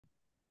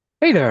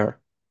Hey there.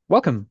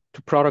 Welcome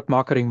to Product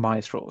Marketing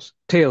Maestros,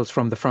 Tales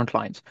from the Front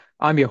Lines.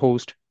 I'm your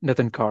host,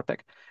 Nitin Karthik.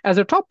 As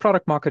a top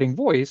product marketing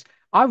voice,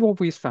 I've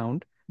always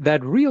found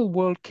that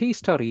real-world case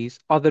studies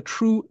are the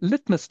true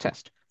litmus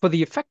test for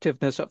the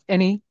effectiveness of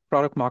any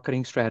product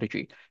marketing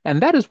strategy.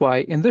 And that is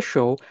why in this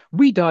show,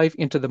 we dive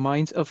into the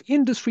minds of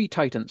industry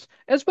titans,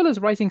 as well as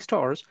rising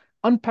stars,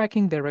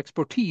 unpacking their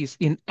expertise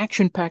in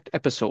action-packed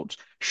episodes,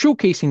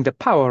 showcasing the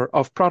power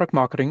of product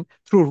marketing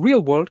through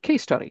real-world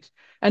case studies.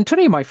 And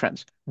today, my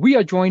friends, we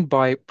are joined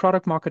by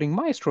product marketing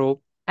maestro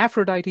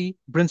Aphrodite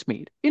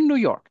Brinsmead in New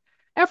York.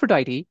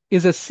 Aphrodite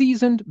is a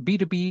seasoned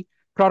B2B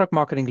product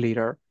marketing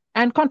leader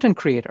and content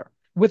creator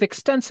with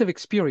extensive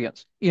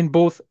experience in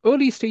both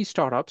early stage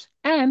startups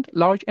and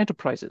large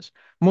enterprises.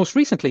 Most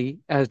recently,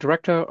 as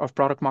director of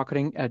product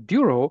marketing at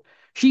Duro,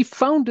 she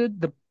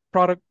founded the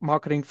product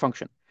marketing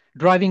function,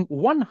 driving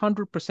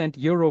 100%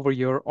 year over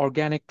year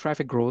organic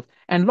traffic growth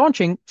and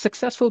launching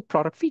successful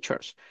product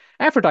features.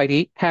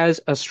 Aphrodite has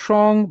a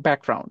strong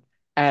background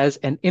as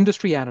an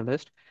industry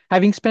analyst,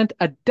 having spent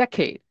a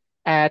decade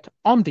at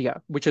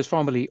Omdia, which is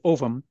formerly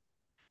Ovum,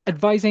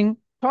 advising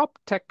top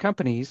tech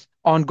companies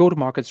on go to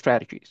market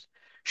strategies.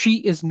 She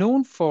is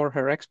known for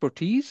her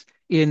expertise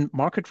in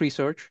market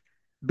research,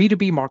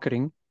 B2B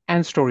marketing,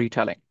 and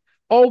storytelling,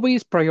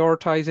 always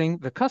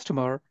prioritizing the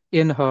customer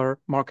in her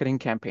marketing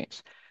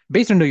campaigns.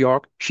 Based in New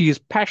York, she is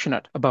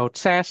passionate about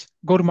SaaS,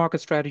 go to market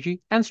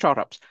strategy, and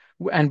startups.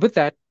 And with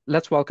that,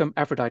 let's welcome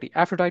Aphrodite.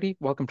 Aphrodite,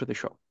 welcome to the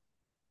show.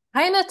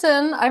 Hi,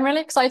 Nitin. I'm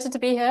really excited to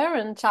be here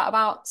and chat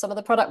about some of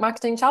the product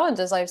marketing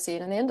challenges I've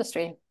seen in the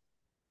industry.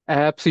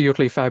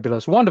 Absolutely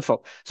fabulous.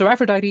 Wonderful. So,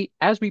 Aphrodite,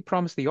 as we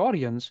promised the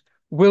audience,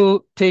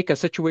 we'll take a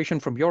situation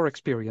from your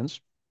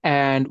experience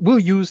and we'll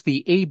use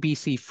the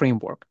ABC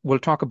framework. We'll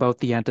talk about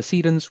the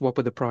antecedents, what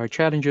were the prior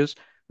challenges,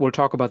 we'll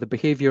talk about the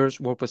behaviors,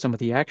 what were some of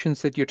the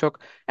actions that you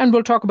took, and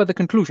we'll talk about the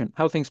conclusion,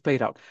 how things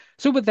played out.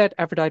 So, with that,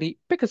 Aphrodite,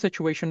 pick a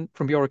situation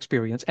from your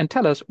experience and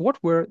tell us what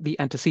were the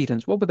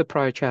antecedents, what were the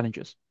prior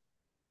challenges?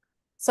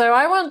 So,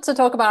 I want to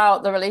talk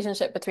about the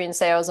relationship between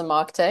sales and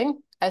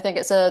marketing. I think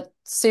it's a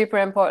super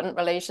important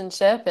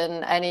relationship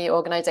in any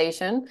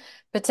organization,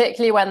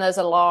 particularly when there's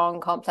a long,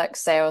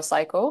 complex sales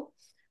cycle.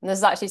 And this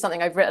is actually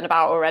something I've written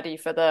about already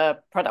for the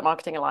Product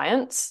Marketing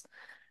Alliance.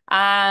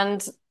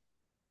 And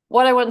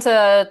what I want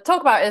to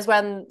talk about is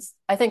when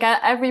I think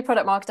every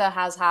product marketer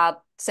has had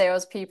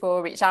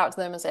salespeople reach out to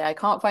them and say, I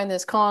can't find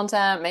this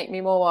content, make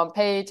me more one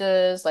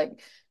pages,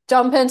 like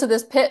jump into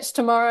this pitch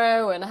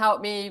tomorrow and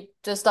help me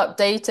just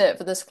update it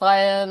for this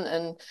client.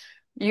 And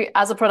you,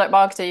 as a product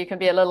marketer, you can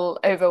be a little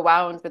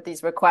overwhelmed with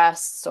these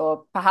requests,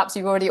 or perhaps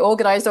you've already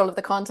organized all of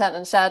the content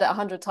and shared it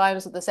 100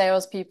 times with the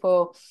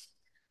salespeople.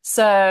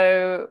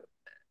 So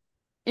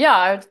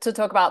yeah, to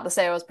talk about the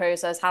sales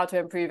process, how to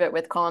improve it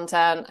with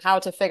content, how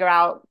to figure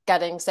out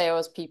getting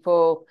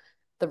salespeople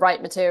the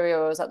right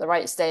materials at the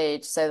right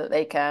stage so that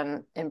they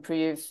can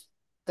improve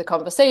the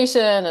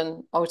conversation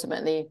and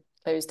ultimately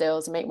close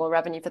deals and make more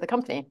revenue for the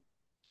company.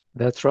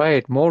 That's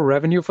right. More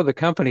revenue for the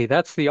company.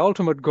 That's the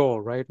ultimate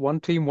goal, right? One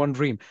team, one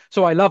dream.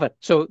 So I love it.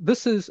 So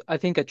this is, I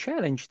think, a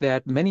challenge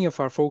that many of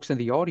our folks in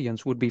the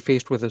audience would be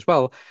faced with as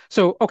well.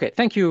 So, okay,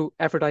 thank you,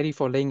 Aphrodite,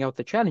 for laying out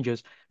the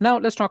challenges. Now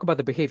let's talk about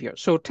the behavior.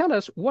 So tell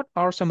us, what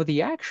are some of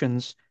the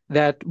actions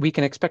that we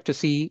can expect to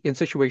see in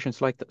situations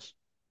like this?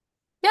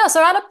 Yeah,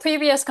 so at a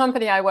previous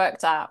company I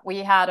worked at, we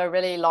had a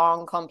really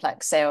long,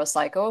 complex sales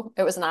cycle.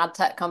 It was an ad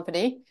tech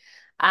company.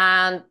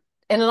 And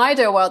in an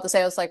ideal world, the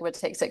sales cycle would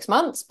take 6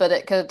 months, but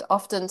it could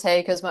often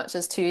take as much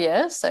as 2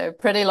 years. So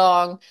pretty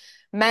long,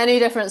 many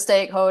different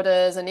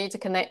stakeholders, and need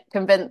to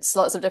convince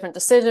lots of different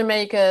decision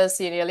makers,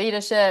 senior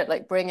leadership,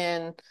 like bring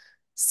in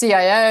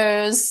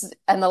CIOs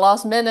in the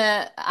last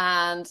minute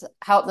and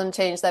help them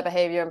change their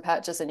behavior and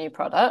purchase a new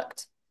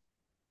product.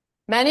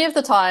 Many of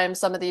the time,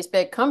 some of these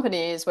big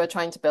companies were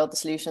trying to build the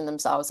solution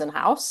themselves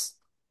in-house,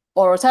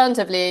 or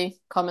alternatively,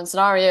 common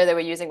scenario, they were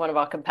using one of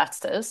our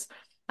competitors.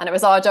 And it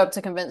was our job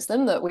to convince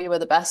them that we were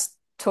the best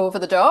tool for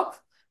the job,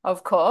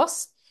 of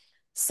course.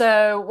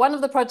 So one of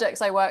the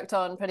projects I worked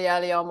on pretty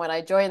early on when I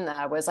joined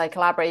there was I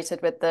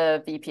collaborated with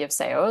the VP of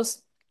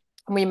sales.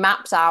 And we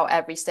mapped out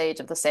every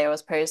stage of the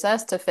sales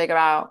process to figure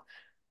out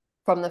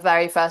from the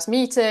very first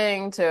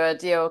meeting to a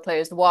deal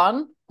closed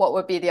won, what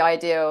would be the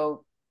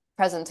ideal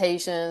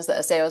presentations that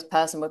a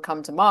salesperson would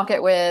come to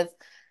market with,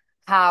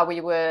 how we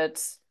would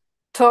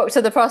talk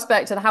to the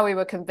prospect and how we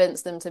would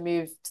convince them to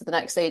move to the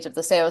next stage of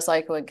the sales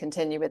cycle and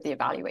continue with the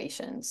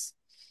evaluations.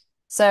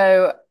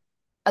 So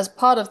as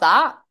part of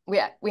that, we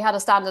had a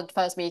standard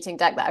first meeting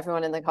deck that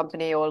everyone in the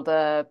company, all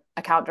the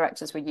account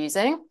directors were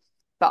using.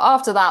 But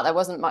after that, there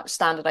wasn't much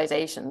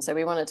standardization. So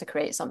we wanted to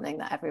create something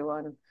that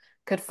everyone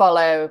could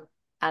follow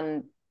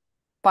and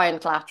find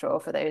collateral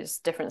for those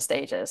different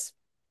stages.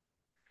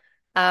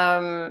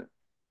 Um,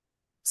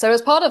 so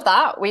as part of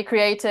that, we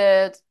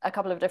created a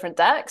couple of different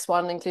decks.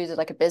 One included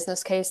like a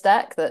business case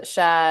deck that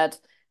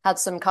had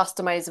some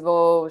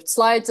customizable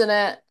slides in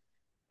it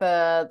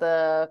for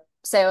the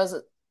sales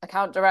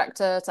account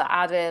director to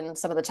add in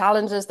some of the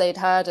challenges they'd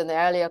heard in the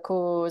earlier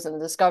calls and the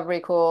discovery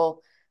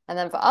call, and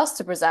then for us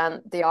to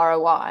present the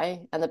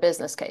ROI and the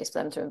business case for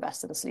them to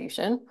invest in the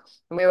solution.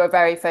 And we were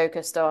very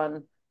focused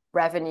on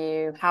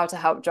revenue, how to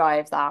help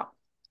drive that.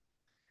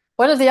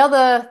 One of the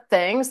other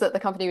things that the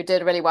company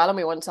did really well, and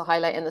we wanted to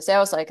highlight in the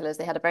sales cycle, is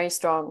they had a very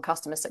strong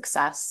customer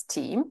success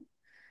team.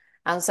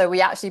 And so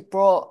we actually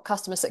brought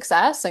customer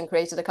success and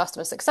created a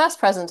customer success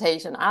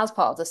presentation as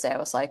part of the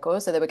sales cycle.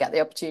 So they would get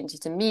the opportunity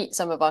to meet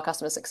some of our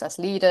customer success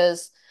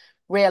leaders,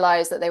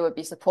 realize that they would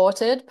be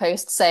supported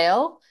post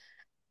sale,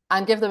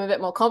 and give them a bit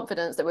more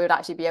confidence that we would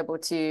actually be able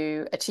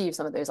to achieve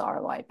some of those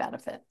ROI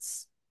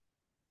benefits.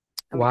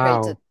 And we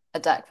created Wow. a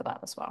deck for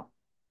that as well.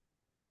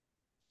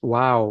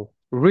 Wow.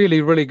 Really,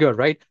 really good,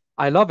 right?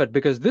 I love it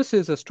because this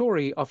is a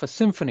story of a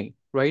symphony,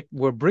 right?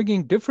 We're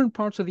bringing different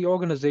parts of the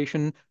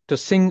organization to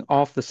sing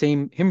off the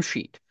same hymn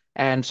sheet.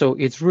 And so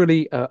it's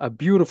really a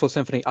beautiful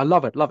symphony. I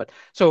love it, love it.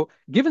 So,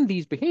 given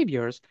these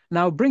behaviors,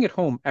 now bring it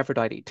home,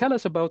 Aphrodite. Tell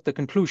us about the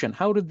conclusion.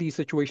 How did these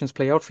situations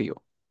play out for you?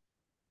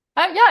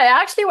 Yeah,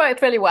 it actually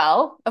worked really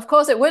well. Of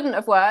course, it wouldn't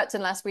have worked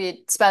unless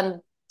we'd spend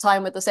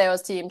time with the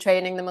sales team,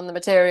 training them on the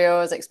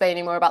materials,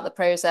 explaining more about the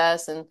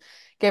process, and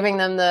giving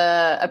them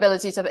the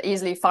ability to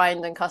easily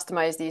find and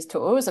customize these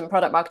tools. And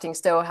product marketing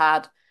still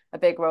had a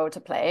big role to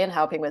play in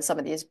helping with some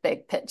of these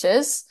big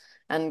pitches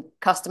and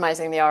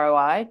customizing the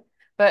ROI.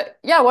 But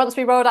yeah, once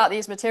we rolled out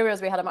these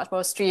materials, we had a much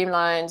more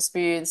streamlined,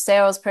 smooth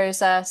sales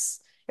process.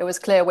 It was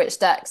clear which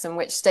decks and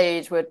which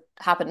stage would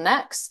happen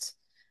next.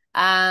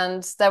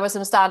 And there were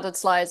some standard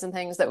slides and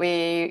things that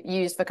we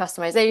used for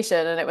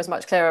customization, and it was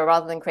much clearer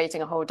rather than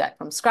creating a whole deck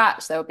from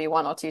scratch. There would be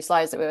one or two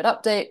slides that we would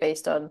update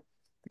based on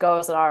the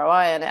goals and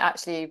ROI. And it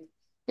actually,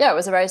 yeah, it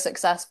was a very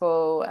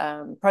successful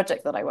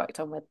project that I worked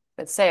on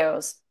with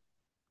sales.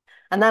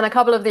 And then a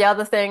couple of the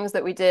other things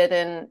that we did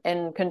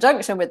in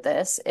conjunction with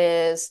this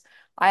is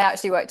I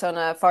actually worked on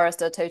a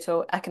Forrester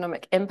Total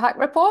Economic Impact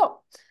report.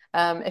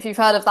 If you've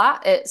heard of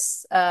that,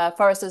 it's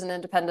Forrester's an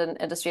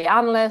independent industry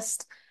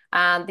analyst.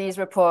 And these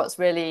reports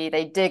really,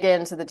 they dig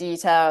into the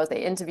details,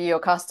 they interview your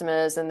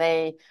customers, and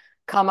they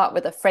come up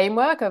with a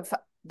framework of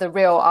the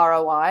real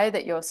ROI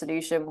that your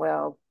solution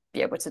will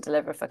be able to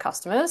deliver for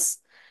customers.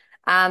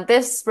 And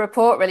this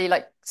report really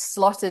like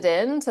slotted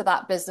into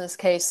that business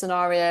case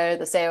scenario,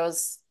 the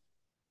sales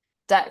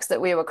decks that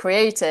we were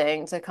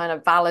creating to kind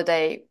of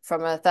validate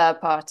from a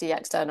third party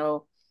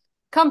external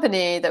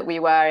company that we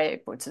were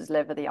able to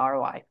deliver the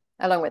ROI,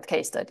 along with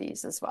case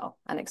studies as well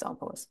and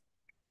examples.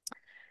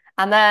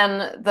 And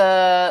then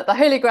the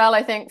holy grail,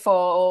 I think, for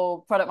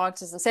all product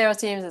marketers and sales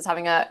teams is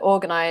having an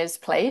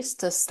organized place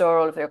to store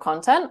all of your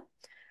content.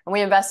 And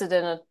we invested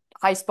in a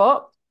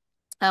HighSpot,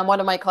 and one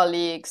of my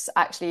colleagues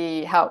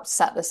actually helped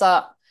set this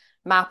up,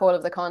 map all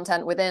of the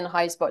content within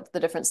HighSpot to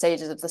the different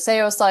stages of the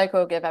sales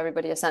cycle, give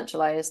everybody a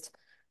centralized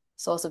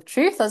source of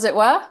truth, as it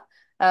were.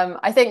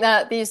 I think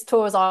that these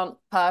tools aren't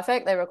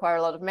perfect. They require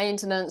a lot of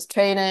maintenance,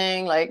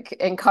 training, like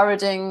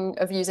encouraging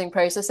of using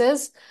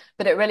processes,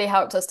 but it really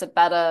helped us to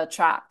better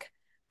track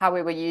how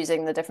we were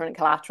using the different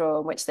collateral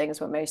and which things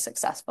were most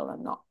successful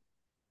and not.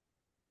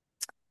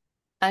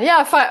 And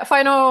yeah,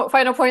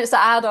 final points to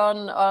add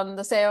on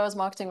the sales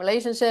marketing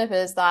relationship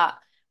is that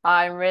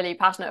I'm really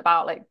passionate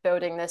about like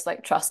building this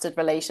like trusted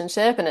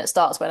relationship, and it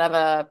starts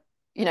whenever,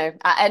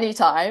 at any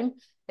time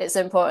it's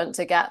important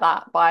to get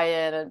that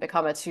buy-in and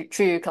become a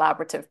true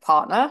collaborative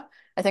partner.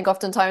 I think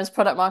oftentimes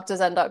product marketers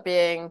end up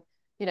being,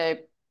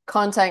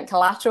 content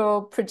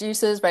collateral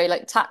producers, very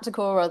like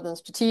tactical rather than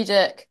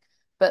strategic.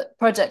 But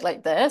project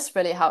like this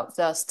really helped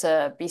us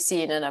to be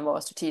seen in a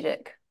more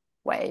strategic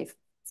way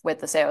with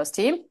the sales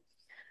team.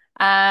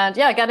 And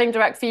yeah, getting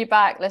direct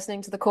feedback,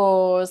 listening to the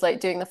calls, like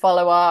doing the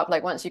follow-up.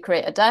 Like once you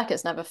create a deck,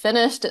 it's never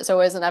finished. It's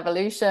always an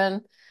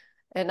evolution.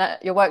 And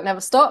your work never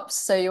stops.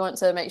 So you want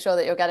to make sure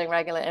that you're getting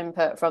regular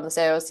input from the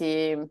sales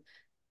team,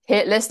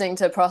 listening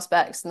to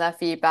prospects and their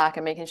feedback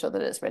and making sure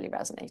that it's really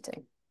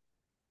resonating.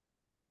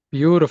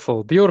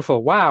 Beautiful,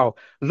 beautiful. Wow.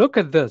 Look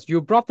at this. You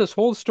brought this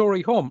whole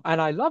story home,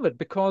 and I love it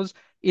because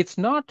it's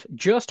not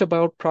just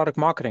about product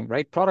marketing,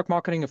 right? Product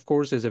marketing, of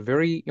course, is a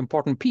very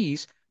important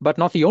piece, but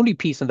not the only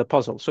piece in the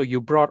puzzle. So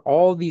you brought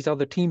all these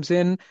other teams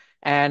in,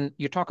 and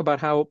you talk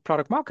about how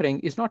product marketing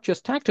is not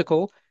just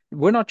tactical.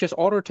 We're not just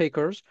order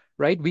takers,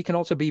 right? We can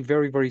also be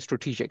very, very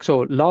strategic. So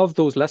love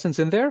those lessons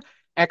in there.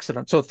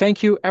 Excellent. So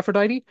thank you,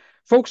 Aphrodite.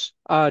 Folks,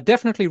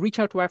 definitely reach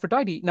out to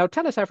Aphrodite. Now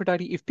tell us,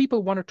 Aphrodite, if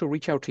people wanted to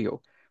reach out to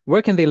you,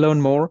 where can they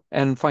learn more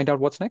and find out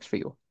what's next for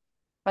you?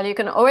 Well, you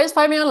can always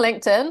find me on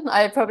LinkedIn.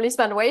 I probably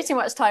spend way too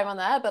much time on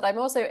there, but I'm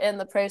also in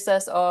the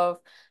process of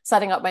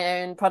setting up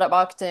my own product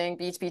marketing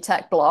B2B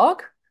tech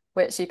blog,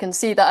 which you can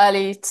see the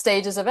early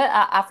stages of it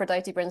at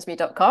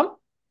aphroditebrinsmead.com.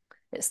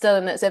 It's still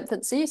in its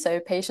infancy, so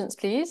patience,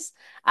 please.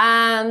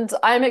 And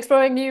I'm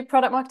exploring new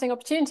product marketing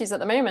opportunities at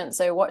the moment.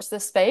 So watch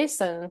this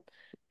space, and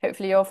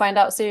hopefully you'll find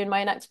out soon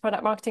my next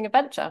product marketing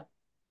adventure.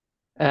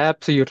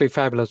 Absolutely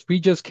fabulous. We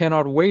just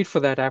cannot wait for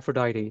that,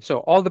 Aphrodite. So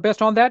all the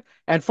best on that.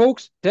 And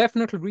folks,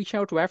 definitely reach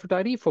out to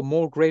Aphrodite for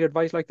more great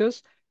advice like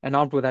this. And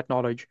armed with that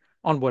knowledge,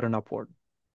 onward and upward.